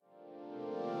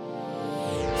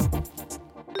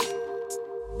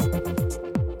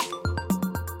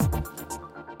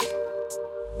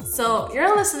So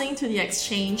you're listening to The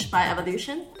Exchange by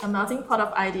Evolution, a melting pot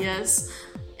of ideas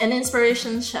and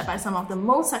inspirations shared by some of the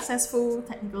most successful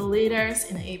technical leaders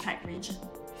in the APAC region.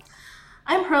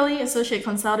 I'm Pearlie, Associate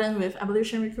Consultant with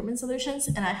Evolution Recruitment Solutions,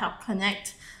 and I help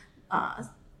connect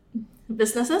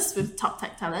businesses with top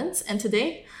tech talents. And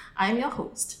today, I'm your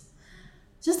host.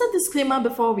 Just a disclaimer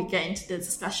before we get into the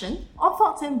discussion, all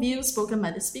thoughts and views spoken by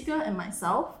the speaker and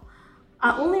myself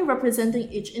are only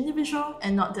representing each individual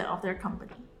and not that of their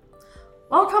company.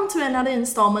 Welcome to another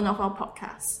installment of our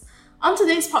podcast. On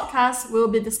today's podcast, we'll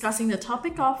be discussing the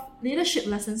topic of leadership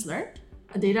lessons learned,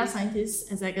 a data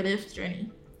scientist executive journey.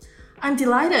 I'm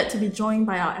delighted to be joined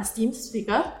by our esteemed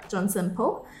speaker, Johnson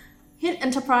Poh, Head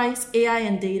Enterprise AI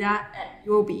and Data at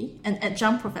UOB and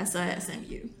Adjunct Professor at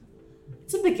SMU.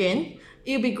 To begin,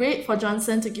 it would be great for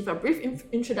Johnson to give a brief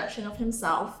introduction of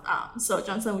himself. So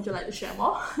Johnson, would you like to share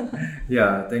more?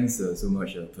 Yeah, thanks so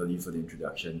much, Pearlie, for the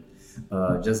introduction.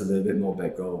 Just a little bit more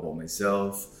background about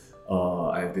myself.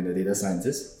 I've been a data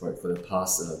scientist for the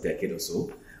past decade or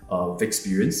so, with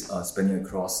experience spanning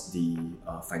across the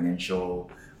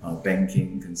financial,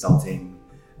 banking, consulting,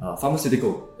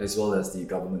 pharmaceutical, as well as the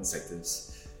government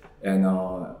sectors. And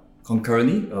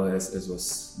concurrently, as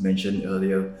was mentioned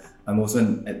earlier, I'm also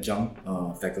an adjunct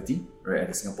faculty at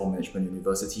the Singapore Management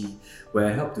University, where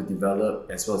I help to develop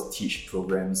as well as teach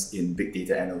programs in big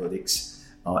data analytics,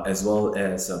 as well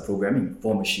as programming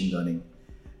for machine learning.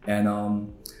 And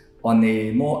on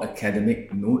a more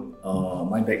academic note,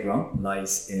 my background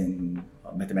lies in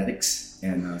mathematics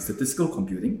and statistical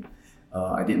computing.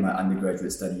 I did my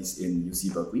undergraduate studies in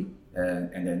UC Berkeley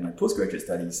and then my postgraduate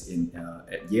studies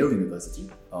at Yale University,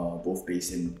 both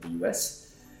based in the US.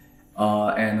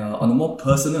 And on a more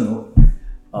personal note,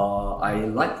 I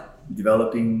like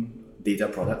developing data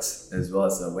products as well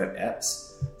as web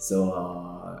apps.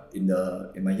 So in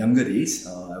my younger days,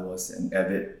 I was an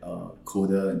avid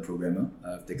coder and programmer.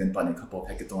 I've taken part in a couple of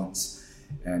hackathons,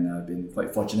 and I've been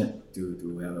quite fortunate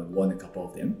to have won a couple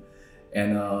of them.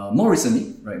 And more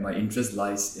recently, right, my interest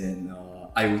lies in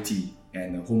IoT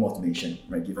and home automation,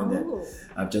 right? Given that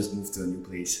I've just moved to a new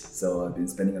place, so I've been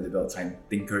spending a little bit of time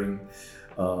tinkering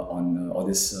on all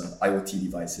these IoT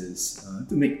devices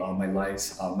to make our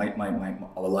lives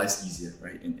easier,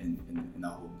 right, in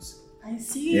our homes. I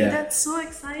see. Yeah. That's so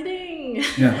exciting.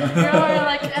 Yeah. You're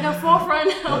like at the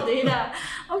forefront of data.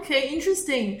 Okay,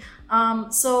 interesting.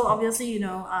 So obviously,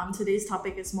 today's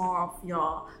topic is more of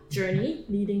your journey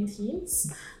leading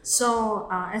teams. So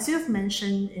as you have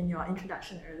mentioned in your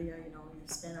introduction earlier,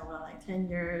 you've spent over like 10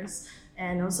 years.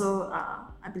 And also,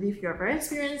 I believe you're very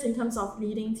experienced in terms of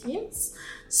leading teams.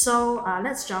 So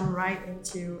let's jump right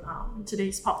into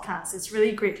today's podcast. It's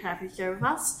really great to have you here with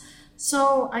us.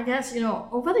 So I guess,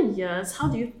 over the years, how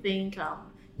do you think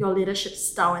your leadership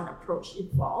style and approach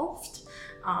evolved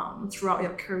throughout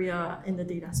your career in the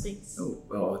data space? Oh,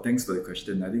 well, thanks for the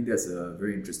question. I think that's a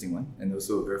very interesting one and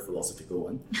also a very philosophical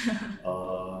one.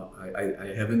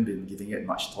 I haven't been giving it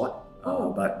much thought.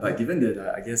 But given that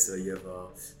I guess you have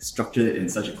structured it in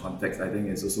such a context, I think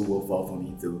it's also worthwhile for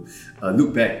me to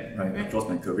look back across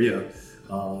my career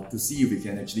to see if we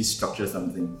can actually structure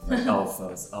something out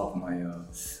of my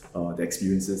the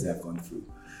experiences that I've gone through.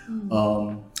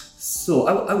 So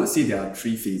I would say there are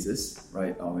three phases,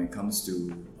 right, when it comes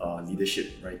to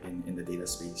leadership, right, in the data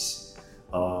space.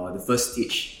 The first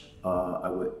stage, I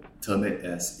would term it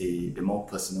as a more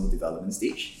personal development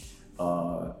stage.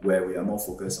 Where we are more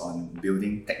focused on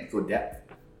building technical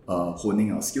depth,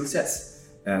 honing our skill sets,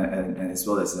 and as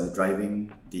well as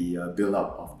driving the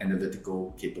build-up of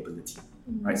analytical capability.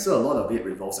 Right, so a lot of it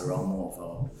revolves around more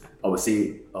of, I would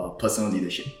say, personal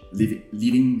leadership,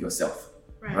 leading yourself,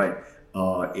 right?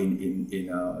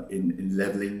 In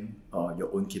leveling your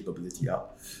own capability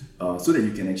up, so that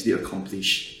you can actually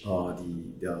accomplish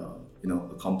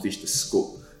accomplish the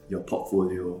scope, your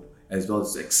portfolio, as well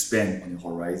as to expand on your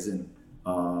horizon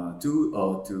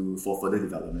for further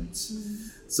developments.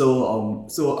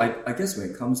 So I guess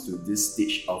when it comes to this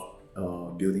stage of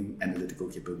building analytical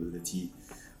capability,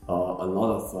 a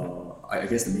lot of I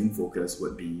guess the main focus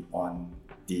would be on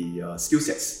the skill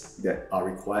sets that are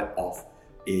required of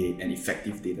an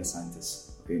effective data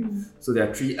scientist. Okay, so there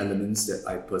are three elements that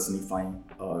I personally find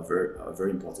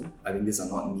very important. I think these are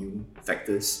not new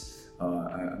factors.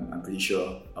 I'm pretty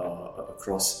sure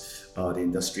across the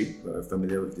industry, we're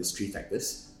familiar with these three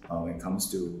factors when it comes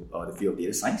to the field of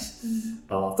data science.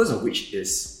 First of which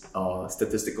is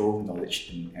statistical knowledge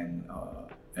and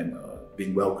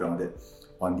being well grounded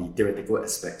on the theoretical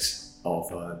aspects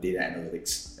of data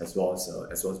analytics as well as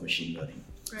machine learning.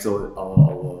 Right.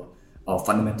 So our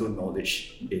fundamental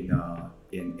knowledge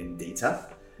in data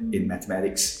in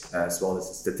mathematics as well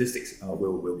as statistics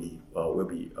will be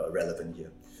relevant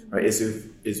here. Right?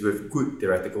 It's with good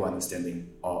theoretical understanding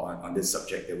on this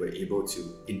subject that we're able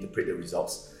to interpret the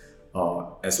results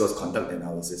as well as conduct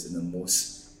analysis in the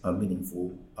most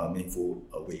meaningful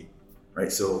way.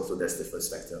 Right? So that's the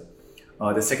first factor.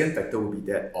 The second factor will be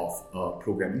that of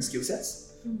programming skill sets.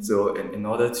 So in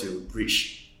order to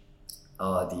bridge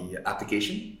the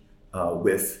application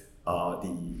with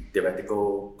the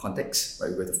theoretical context,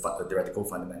 right, with the theoretical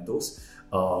fundamentals,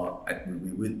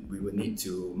 we would need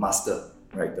to master,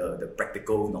 right, the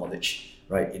practical knowledge,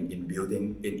 right, in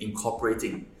building, in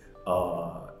incorporating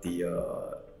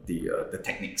the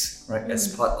techniques, right,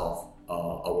 as part of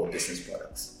our business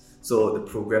products. So the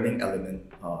programming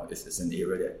element is an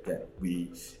area that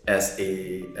we, as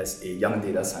a young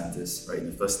data scientist, right, in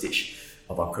the first stage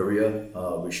of our career,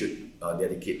 we should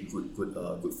dedicate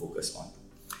good focus on.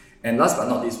 And last but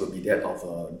not least would be that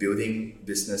of building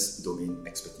business domain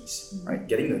expertise, right?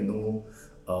 Getting to know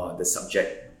the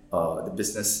subject, the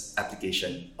business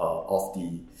application of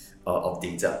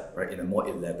data, right, in a more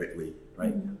elaborate way,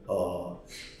 right?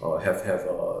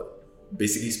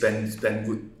 Basically spend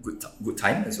good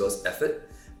time as well as effort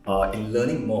in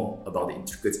learning more about the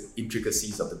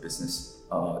intricacies of the business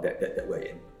that we're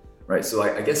in, right? So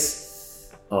I guess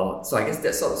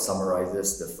that sort of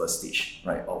summarizes the first stage,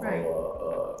 right, of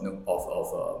our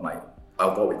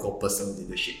what we call personal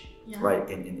leadership, right,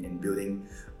 in building,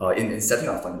 in setting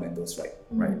our fundamentals right,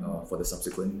 for the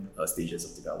subsequent stages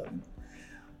of development.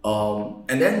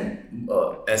 And then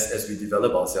as we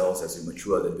develop ourselves, as we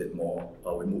mature a little bit more,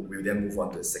 we then move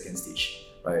on to the second stage,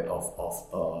 right, of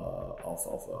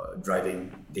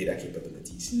driving data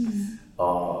capabilities.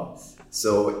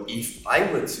 So if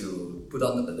I were to put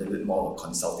on a little bit more of a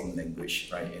consulting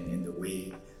language, right, in the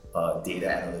way data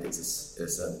analytics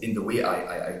is in the way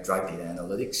I drive data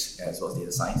analytics as well as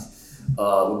data science,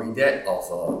 will be that of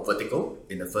vertical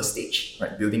in the first stage,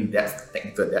 right? Building depth,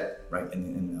 technical depth, right?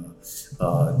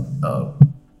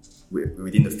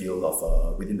 Within the field of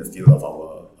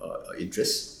our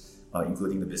interests,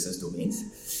 including the business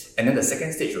domains. And then the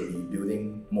second stage will be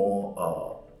building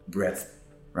more breadth,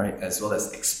 right? As well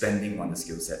as expanding on the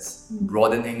skill sets,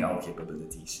 broadening our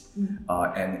capabilities.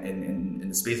 And in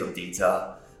the space of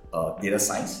data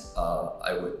science,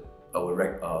 I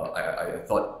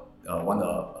thought one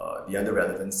of the other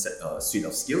relevant suite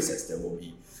of skill sets that will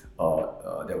be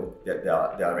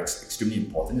that are extremely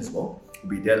important as well will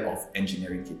be that of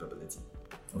engineering capability.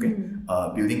 Okay,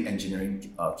 building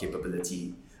engineering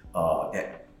capability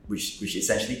which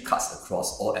essentially cuts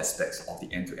across all aspects of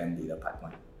the end-to-end data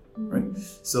pipeline. Right.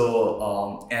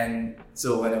 So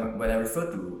when I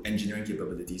refer to engineering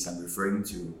capabilities, I'm referring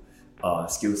to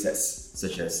skill sets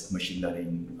such as machine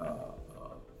learning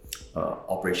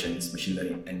operations, machine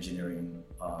learning engineering,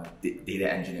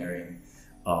 data engineering,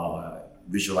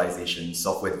 visualization,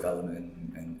 software development,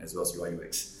 and as well as UI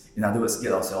UX. In other words,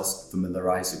 get ourselves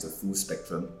familiarized with the full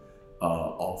spectrum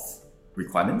of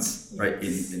requirements, right,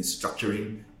 in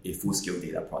structuring a full-scale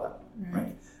data product,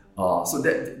 right? So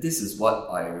this is what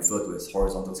I refer to as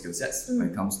horizontal skill sets when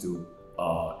it comes to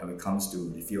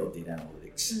the field of data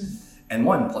analytics. And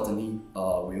more importantly,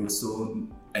 we also,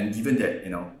 and given that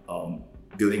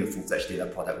building a full-fledged data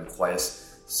product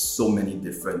requires so many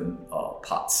different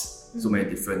parts, so many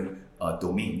different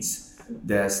domains.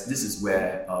 This is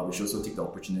where we should also take the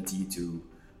opportunity to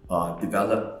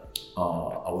develop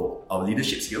our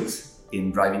leadership skills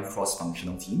in driving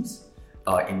cross-functional teams,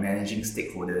 in managing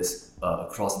stakeholders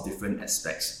across different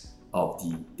aspects of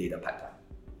the data pipeline.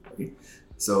 Okay,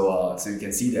 so you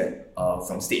can see that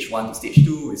from stage 1 to stage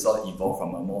 2, we sort of evolved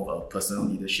from a more of a personal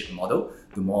leadership model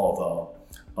to more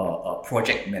of a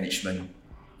project management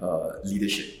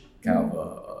leadership kind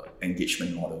of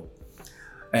engagement model.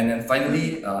 And then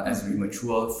finally, as we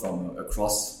mature from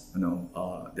across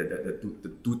the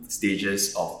two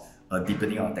stages of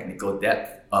deepening our technical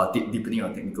depth, deepening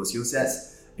our technical skill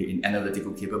sets in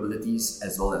analytical capabilities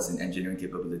as well as in engineering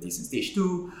capabilities in stage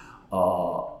 2,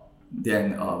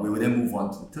 then we will then move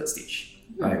on to the third stage,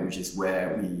 right, which is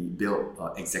where we build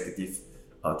executive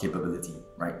capability,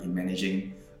 right, in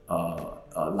managing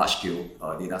large-scale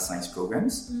data science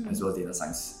programs as well as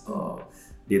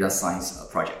data science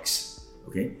projects.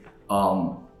 Okay,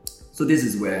 so this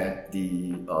is where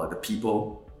the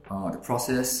people, the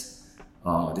process,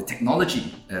 the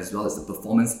technology, as well as the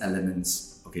performance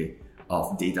elements, okay,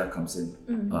 of data comes in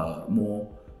more,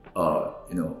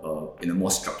 in a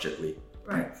more structured way.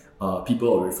 Right.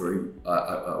 People are referring,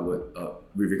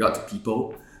 with regard to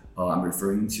people, I'm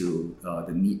referring to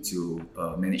the need to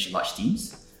manage large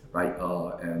teams, right?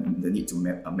 And the need to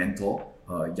mentor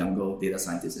younger data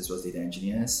scientists as well as data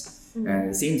engineers. And at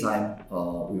the same time,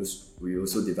 we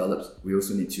also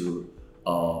need to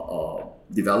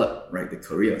develop, right, the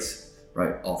careers,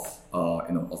 right, of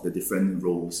of the different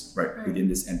roles, right, within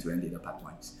this end-to-end data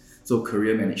pipelines. So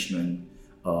career management,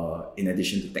 in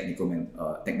addition to technical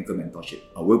mentorship,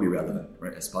 will be relevant,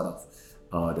 right, as part of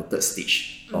the third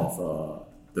stage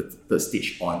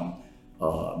on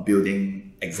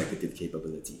building executive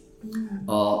capability.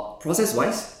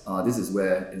 Process-wise, this is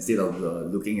where instead of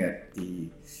looking at the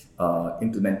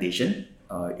implementation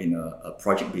in a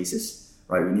project basis,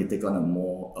 right, we need to take on a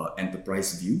more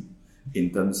enterprise view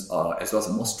in terms, as well as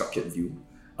a more structured view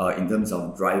in terms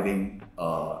of driving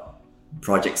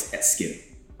projects at scale,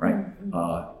 right?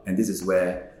 And this is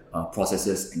where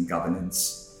processes and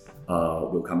governance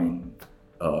will come in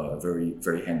very,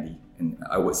 very handy, and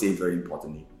I would say very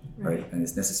importantly. Right, and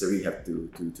it's necessary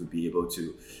to be able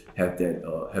to have that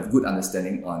have good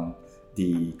understanding on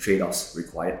the trade-offs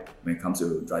required when it comes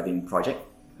to driving project.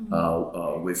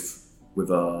 With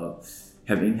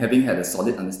having had a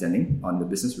solid understanding on the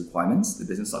business requirements, the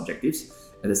business objectives,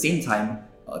 at the same time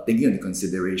taking into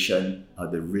consideration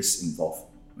the risks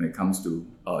involved when it comes to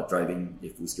driving a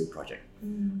full-scale project.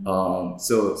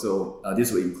 So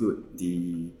this will include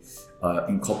the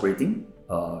incorporating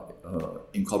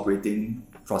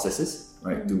processes,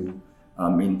 right, to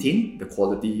maintain the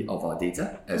quality of our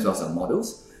data as well as our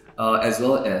models, as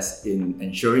well as in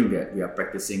ensuring that we are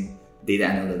practicing data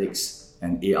analytics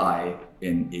and AI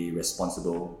in a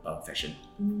responsible fashion.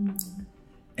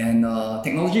 And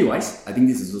technology-wise, I think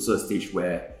this is also a stage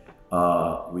where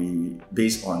we,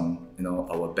 based on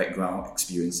our background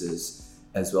experiences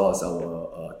as well as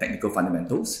our technical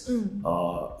fundamentals,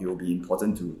 it will be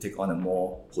important to take on a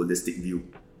more holistic view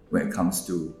when it comes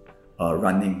to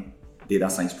running data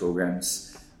science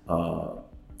programs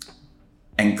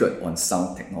anchored on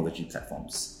sound technology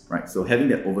platforms, right? So having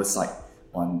that oversight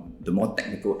on the more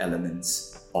technical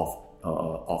elements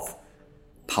of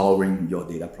powering your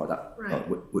data product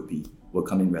will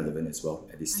come in relevant as well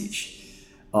at this stage.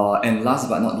 And last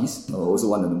but not least, also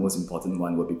one of the most important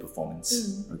one will be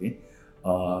performance. Okay,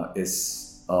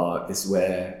 is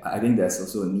where I think there's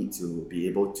also a need to be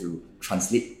able to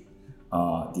translate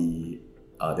the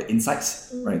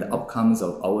insights, right, the outcomes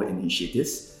of our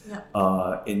initiatives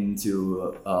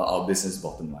into our business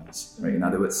bottom lines, right? In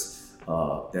other words,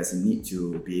 there's a need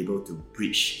to be able to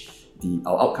bridge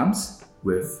our outcomes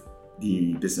with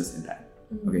the business impact,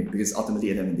 okay? Because ultimately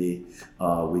at the end of the day,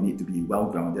 we need to be well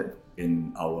grounded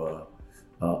in our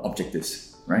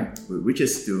objectives, right? Which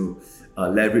is to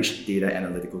leverage data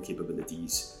analytical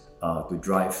capabilities to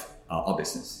drive our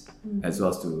business, as well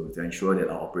as to ensure that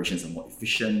our operations are more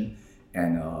efficient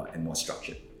and more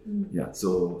structured.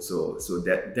 So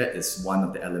that is one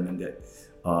of the elements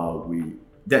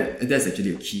that that's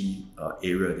actually a key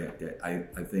area that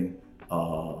I think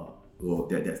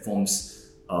that forms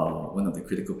one of the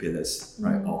critical pillars,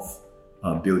 right,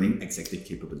 of building executive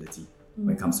capability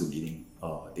when it comes to leading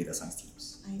data science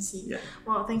teams. I see. Yeah.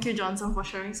 Well, thank you, Johnson, for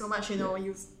sharing so much.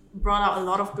 You've brought out a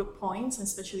lot of good points,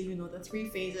 especially the 3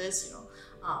 phases.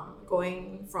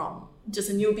 Going from just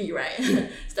a newbie, right,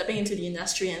 stepping into the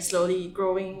industry and slowly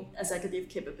growing executive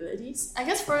capabilities. I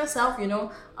guess for yourself,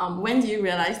 when do you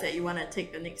realize that you want to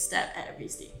take the next step at every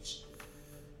stage?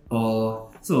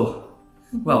 Well,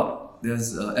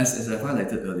 there's as I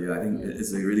highlighted earlier, I think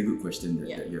it's a really good question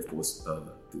that you have posed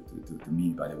to me,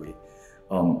 by the way.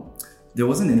 There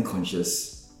wasn't any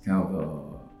conscious kind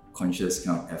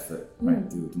of effort, right,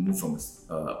 to move from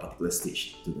a particular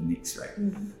stage to the next, right?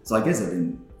 So I guess I've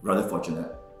been rather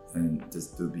fortunate and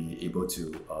just to be able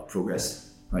to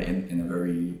progress, right, in a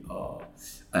very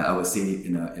I would say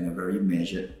in a very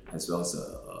measured as well as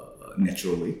a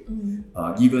natural way,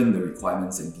 given the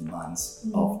requirements and demands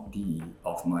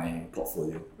of my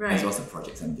portfolio, as well as the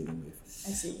projects I'm dealing with.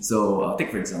 I see. So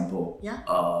take for example,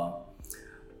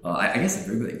 I guess a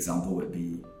very good example would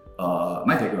be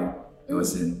my background. It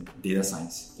was in data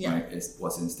science, right? It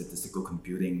was in statistical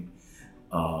computing.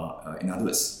 In other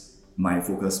words, my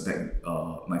focus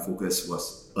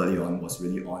was early on was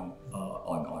really on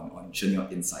churning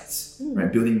out insights,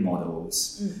 right? Building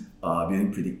models,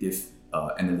 building predictive,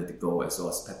 analytical as well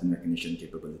as pattern recognition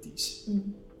capabilities.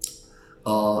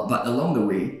 But along the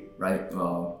way, right,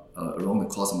 along the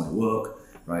course of my work,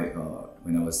 right,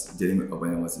 when I was in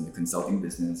the consulting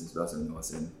business as well as when I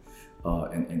was in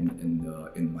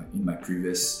my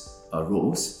previous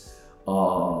roles,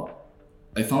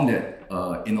 I found that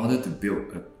in order to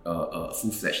build a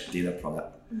full-fledged data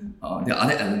product, there are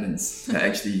other elements that are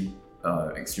actually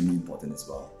extremely important as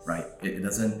well, right? It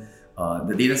doesn't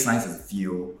the data science as a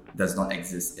field does not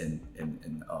exist in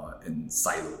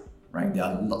silo, right? There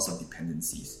are lots of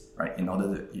dependencies, right? In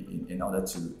order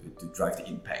to drive the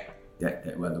impact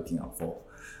that we're looking out for.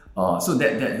 So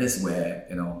that's where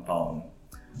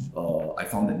I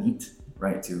found the need,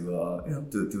 right,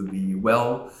 to be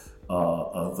well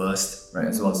versed, right,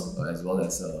 as well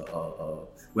as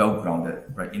well grounded,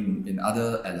 right, in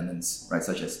other elements, right,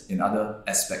 such as in other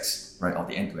aspects, right, of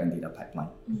the end-to-end data pipeline,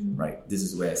 right. This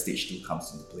is where stage 2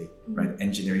 comes into play, right,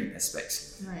 engineering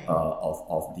aspects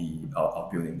of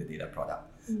building the data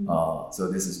product. So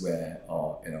this is where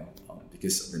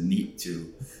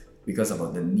because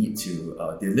of the need to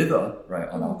deliver, right,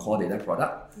 on our core data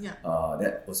product,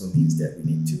 that also means that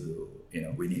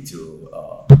we need to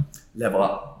level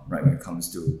up, right, when it comes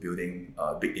to building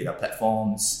big data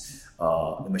platforms,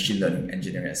 the machine learning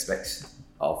engineering aspects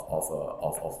of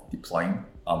deploying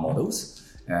our models,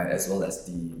 as well as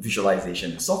the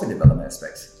visualization software development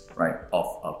aspects, right,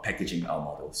 of packaging our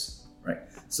models, right.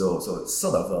 So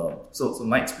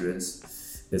my experience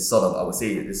is sort of, I would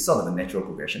say, it's sort of a natural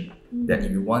progression that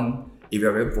if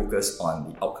you're very focused on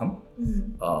the outcome,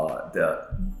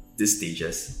 these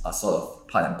stages are sort of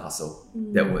part and parcel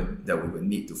that we would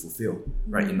need to fulfill,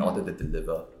 right, in order to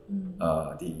deliver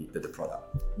the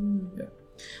product. Yeah.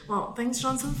 Well, thanks,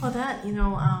 Johnson, for that.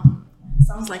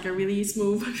 Sounds like a really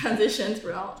smooth transition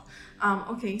throughout.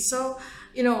 Okay, so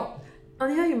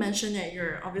earlier you mentioned that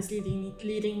you're obviously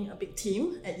leading a big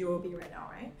team at UOB right now,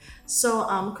 right? So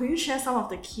could you share some of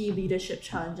the key leadership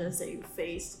challenges that you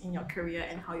faced in your career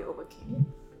and how you overcame it?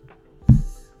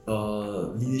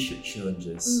 Leadership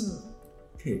challenges.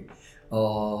 Okay.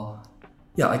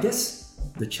 I guess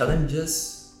the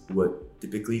challenges would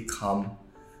typically come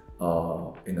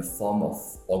in the form of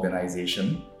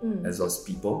organization as well as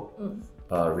people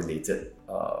related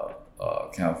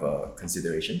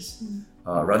considerations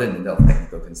rather than the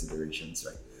technical considerations,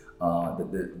 right?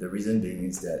 The reason being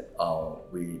is that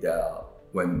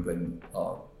when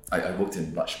I worked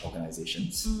in large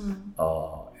organizations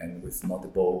and with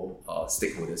multiple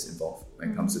stakeholders involved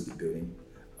when it comes to building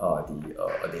a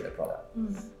data product.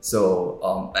 So,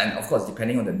 and of course,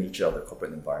 depending on the nature of the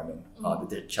corporate environment,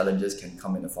 the challenges can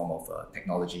come in the form of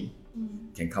technology,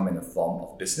 can come in the form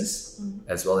of business,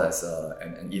 as well as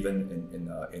and even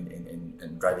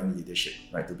in driving leadership,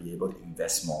 right, to be able to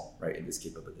invest more, right, in this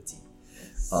capability.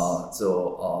 So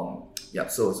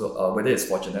whether it's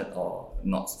fortunate or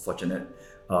not fortunate,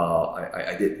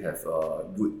 I did have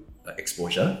good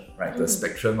exposure, right, to a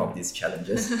spectrum of these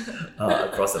challenges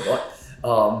across the board.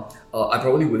 I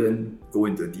probably wouldn't go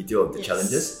into detail of the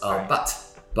challenges, but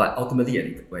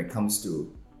ultimately, when it comes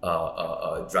to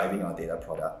driving our data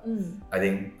product, I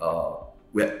think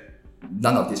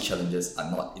none of these challenges are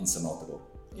not insurmountable.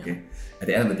 Okay, at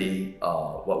the end of the day,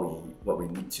 what we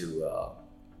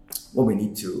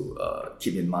need to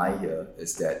keep in mind here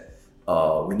is that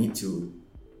we need to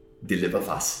deliver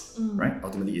fast, right?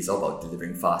 Ultimately, it's all about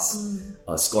delivering fast,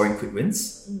 scoring quick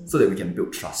wins, so that we can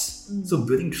build trust. So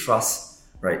building trust,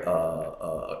 right,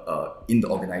 in the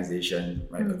organization,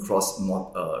 right, across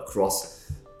multiple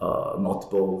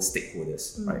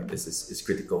stakeholders, right, this is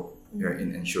critical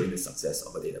in ensuring the success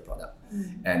of a data product.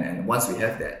 And once we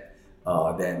have that,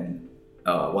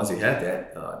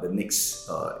 the next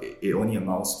it only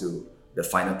amounts to the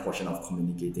final portion of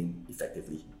communicating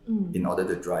effectively in order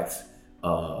to drive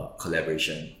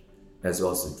collaboration as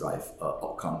well as to drive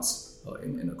outcomes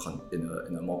in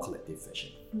a more collective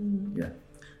fashion. Yeah.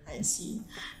 I see.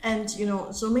 And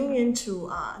zooming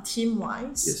into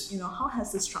team-wise, yes. How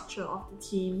has the structure of the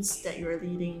teams that you're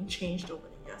leading changed over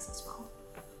the years as well?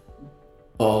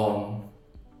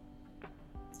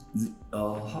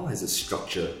 How has the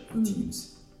structure of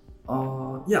teams?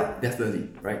 Yeah, definitely,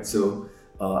 right? So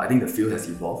I think the field has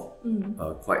evolved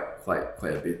quite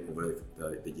a bit over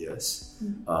the years.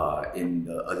 In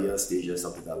the earlier stages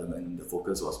of development, the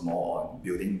focus was more on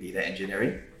building data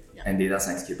engineering and data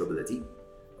science capability.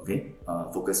 Okay,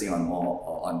 focusing on more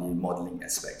on the modeling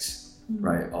aspects,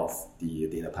 right, of the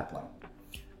data pipeline,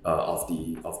 of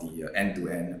the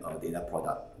end-to-end data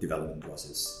product development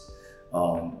process.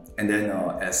 And then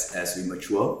as we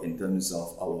mature in terms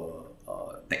of our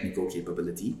technical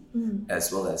capability,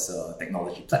 as well as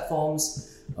technology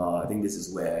platforms, I think this is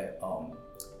where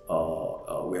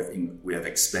we have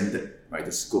expanded, right,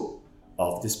 the scope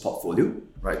of this portfolio,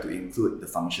 right, to include the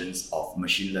functions of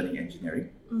machine learning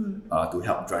engineering to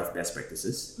help drive best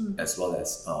practices, as well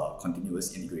as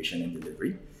continuous integration and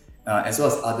delivery, as well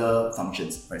as other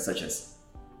functions, right, such as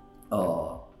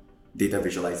data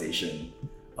visualization,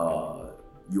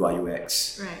 UI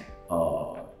UX, right.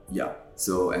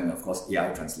 So, and of course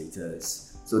AI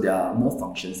translators. So there are more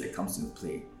functions that comes into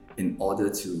play in order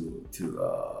to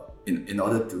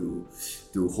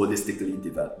holistically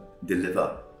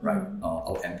deliver right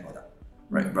our end product,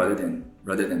 right? Rather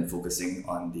than focusing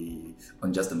on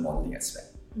just the modeling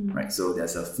aspect, right? So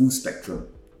there's a full spectrum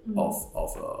of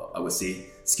I would say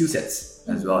skill sets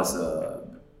as well as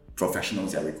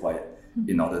professionals that are required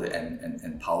in order to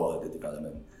empower the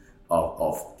development of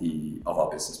our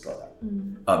business product,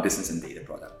 business and data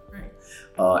product. Right.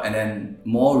 And then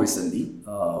more recently,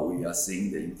 we are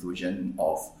seeing the inclusion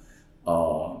of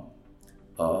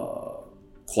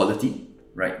quality,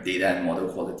 right, data and model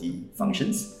quality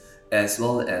functions, as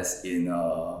well as in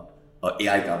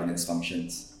AI governance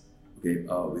functions, okay,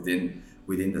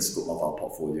 within the scope of our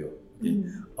portfolio. Okay?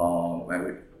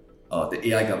 Where the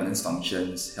AI governance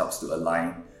functions helps to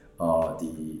align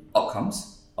the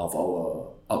outcomes of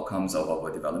our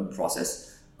development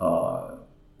process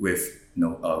with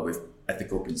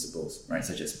ethical principles, right,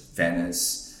 such as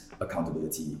fairness,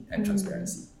 accountability, and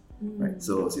transparency. Right.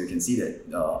 So you can see that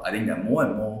I think there are more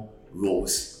and more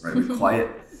roles, right, required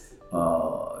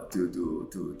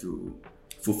to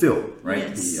fulfill, right,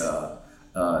 yes.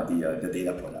 the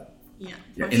data product. Yeah.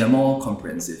 In a more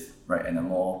comprehensive, right, and a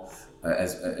more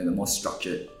in a more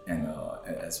structured and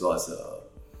as well as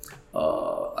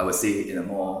I would say in a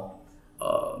more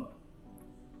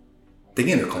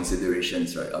taking into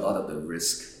considerations, right, a lot of the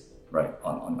risk, right,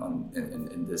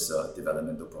 in this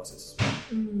developmental process.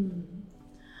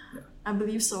 I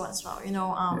believe so as well.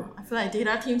 I feel like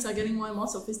data teams are getting more and more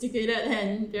sophisticated,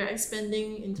 and they're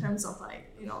expanding in terms of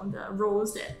the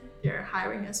roles that they're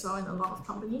hiring as well in a lot of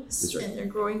companies. That's right. And they're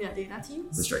growing their data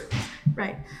teams. That's right.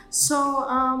 Right. So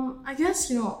I guess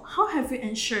how have you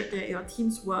ensured that your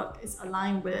team's work is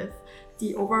aligned with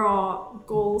the overall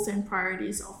goals and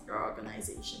priorities of your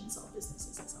organizations or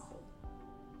businesses as a whole?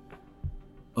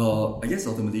 I guess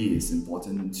ultimately it's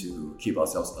important to keep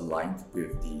ourselves aligned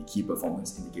with the key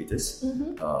performance indicators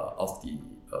of the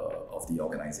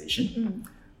organization.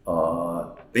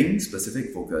 Being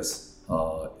specific focus,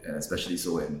 and especially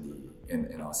so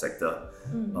in our sector,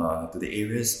 to the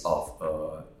areas of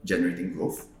generating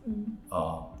growth,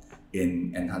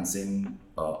 in enhancing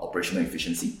operational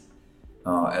efficiency,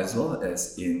 as well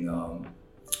as in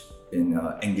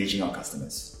engaging our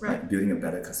customers, right? Building a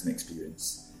better customer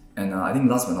experience. And I think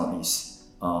last but not least,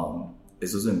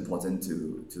 it's also important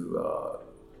to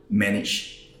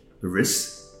manage the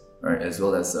risks, right, as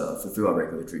well as fulfill our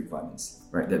regulatory requirements.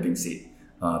 Right. That being said,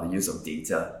 the use of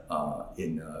data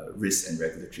in risk and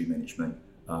regulatory management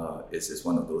is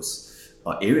one of those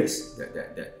areas that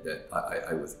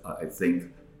I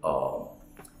think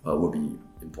will be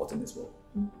important as well.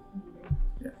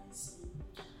 Yeah.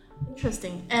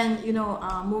 Interesting. And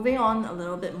moving on a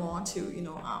little bit more to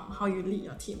how you lead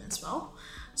your team as well.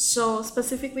 So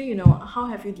specifically, how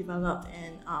have you developed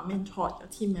and mentored your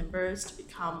team members to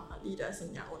become leaders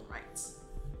in their own rights?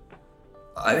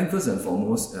 I think first and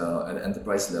foremost, at the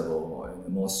enterprise level, or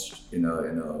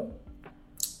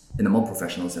in a more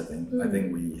professional setting, I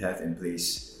think we have in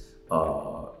place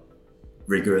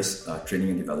rigorous training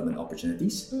and development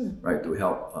opportunities, right, to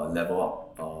help level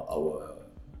up our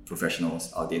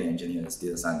professionals, our data engineers,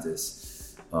 data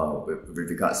scientists, with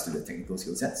regards to the technical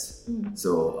skill sets.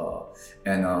 So,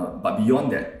 but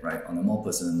beyond that, right, on a more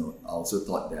personal note, I also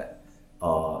thought that,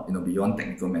 beyond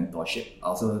technical mentorship, I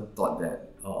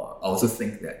also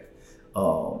think that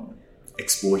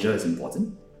exposure is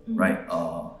important, right?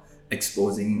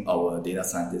 Exposing our data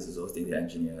scientists as well as data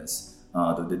engineers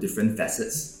to the different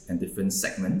facets and different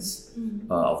segments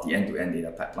of the end-to-end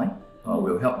data pipeline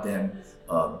will help them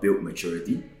build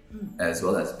maturity as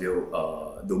well as build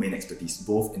domain expertise,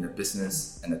 both in the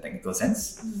business and the technical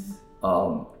sense.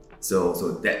 So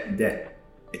that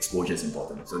exposure is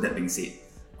important. So that being said,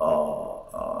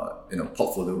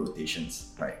 portfolio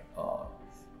rotations, right?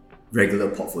 Regular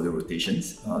portfolio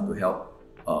rotations to help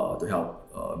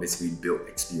basically build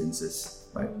experiences,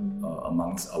 right,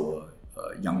 amongst our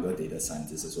younger data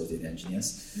scientists as well as data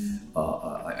engineers.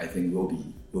 I think will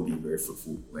be very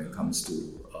fruitful when it comes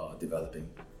to developing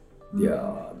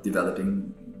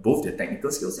both their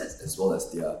technical skill sets as well as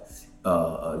their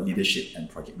leadership and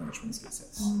project management skill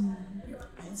sets.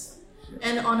 Nice.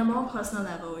 And on a more personal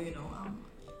level,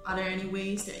 are there any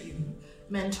ways that you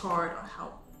mentored or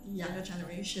help the younger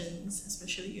generations,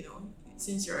 especially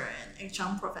since you're an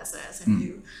HR professor at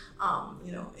SMU,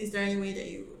 is there any way that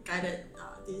you guided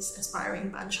this aspiring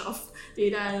bunch of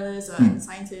data analysts and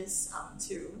scientists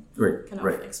to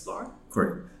explore?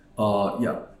 Correct.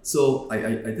 Yeah. So I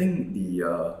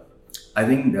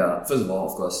think first of all,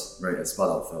 of course, right, as part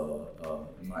of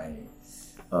my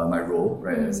role,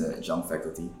 right, as a adjunct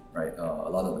faculty, right? A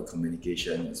lot of the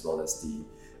communication as well as the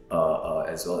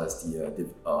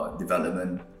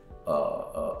development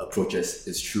approaches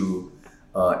is through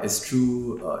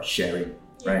sharing,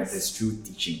 right? Yes. It's through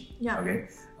teaching. Yeah. Okay.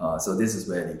 So this is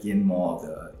where they gain more of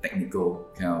the technical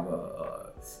kind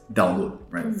of download,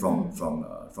 right,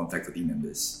 from faculty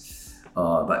members.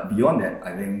 But beyond that,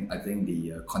 I think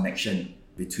the connection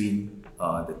between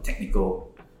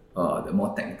the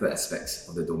more technical aspects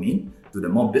of the domain to the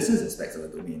more business aspects of the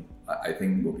domain, I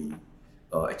think will be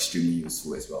extremely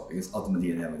useful as well. Because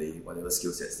ultimately, at the end of the day, whatever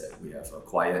skill sets that we have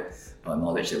acquired,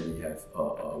 knowledge that we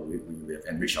have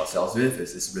enriched ourselves with,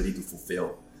 is really to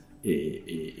fulfill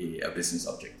a business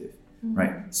objective,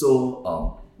 right?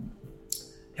 So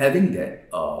having that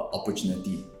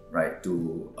opportunity, right,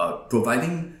 to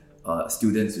providing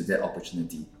students with that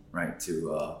opportunity, right,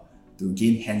 to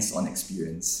gain hands-on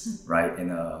experience, right,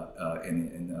 in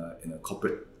a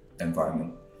corporate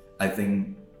environment, I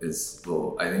think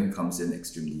comes in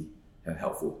extremely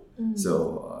helpful.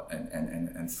 So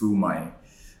and through my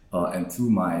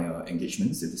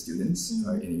engagements with the students,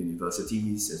 right, in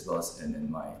universities as well as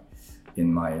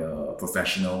in my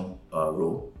professional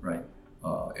role, right,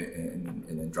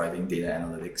 in driving data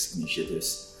analytics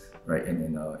initiatives, right,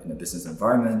 in a business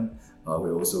environment. We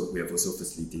have also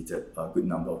facilitated a good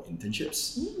number of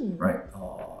internships, right,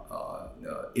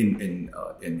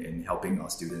 in helping our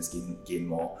students gain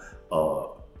more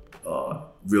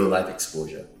real life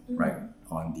exposure, right,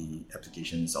 on the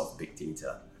applications of big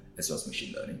data as well as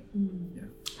machine learning. Yeah.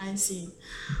 I see.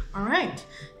 All right.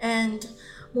 And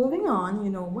moving on,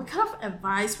 what kind of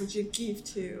advice would you give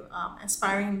to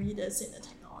aspiring leaders in the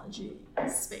technology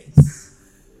space?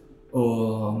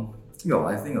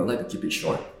 I think I'd like to keep it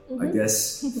short. I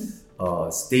guess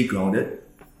stay grounded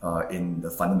in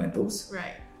the fundamentals,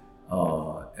 right?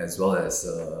 As well as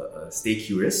stay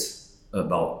curious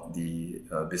about the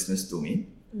business domain,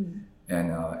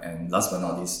 and last but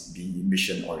not least, be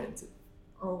mission oriented.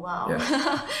 Oh wow!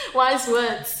 Yeah. Wise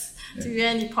words to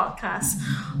end the podcast.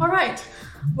 All right,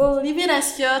 we'll leave it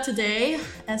as here today,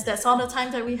 as that's all the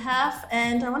time that we have.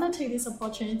 And I want to take this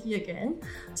opportunity again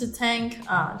to thank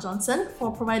Johnson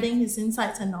for providing his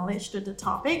insights and knowledge to the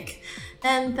topic.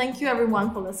 And thank you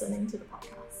everyone for listening to the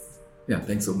podcast. Yeah,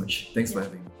 thanks so much. Thanks for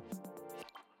having me.